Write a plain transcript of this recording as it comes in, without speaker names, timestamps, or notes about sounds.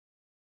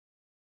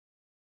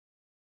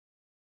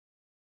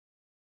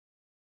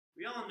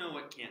We all know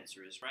what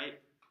cancer is, right?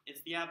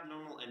 It's the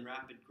abnormal and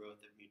rapid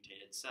growth of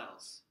mutated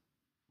cells.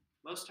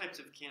 Most types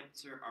of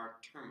cancer are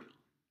terminal,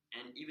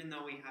 and even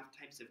though we have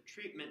types of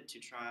treatment to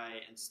try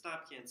and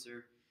stop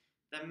cancer,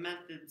 the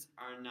methods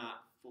are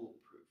not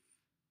foolproof.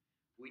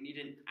 We need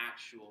an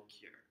actual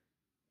cure.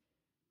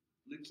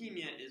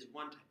 Leukemia is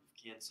one type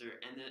of cancer,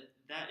 and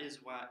that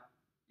is what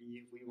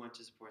we want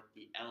to support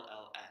the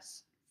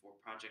LLS for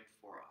Project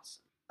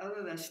 4Awesome.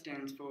 LLS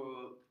stands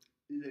for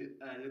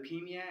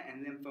Leukemia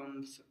and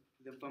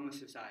Lymphoma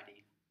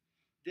Society.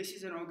 This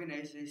is an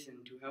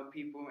organization to help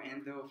people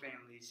and their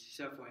families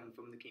suffering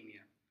from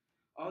leukemia.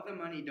 All the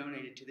money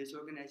donated to this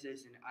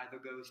organization either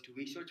goes to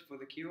research for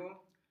the cure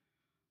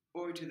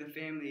or to the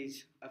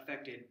families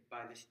affected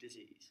by this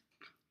disease.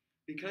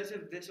 Because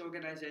of this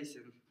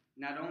organization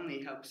not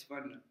only helps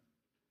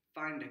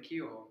find a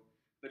cure,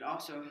 but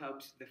also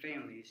helps the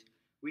families,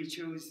 we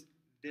chose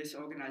this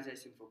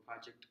organization for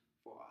Project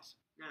 4Awesome.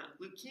 Now,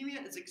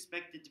 leukemia is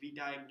expected to be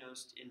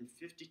diagnosed in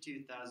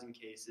 52,000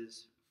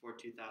 cases for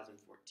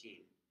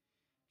 2014.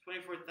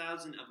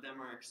 24,000 of them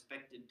are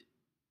expected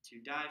to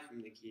die from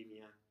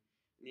leukemia,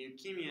 and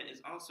leukemia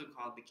is also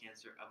called the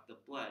cancer of the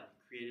blood,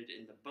 created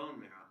in the bone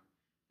marrow,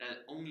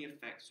 that only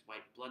affects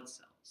white blood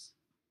cells.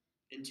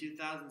 In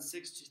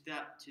 2006 to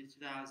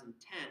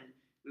 2010,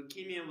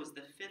 leukemia was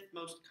the 5th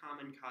most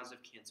common cause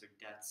of cancer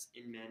deaths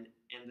in men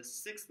and the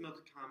 6th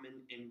most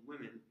common in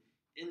women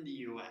in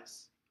the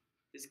US.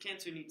 This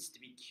cancer needs to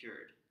be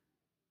cured.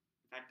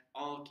 In fact,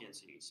 all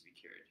cancer needs to be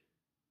cured.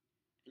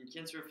 And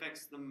cancer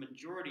affects the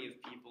majority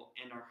of people,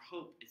 and our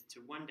hope is to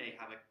one day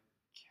have a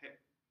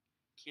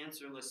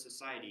cancerless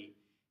society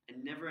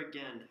and never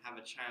again have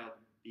a child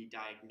be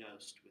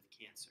diagnosed with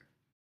cancer.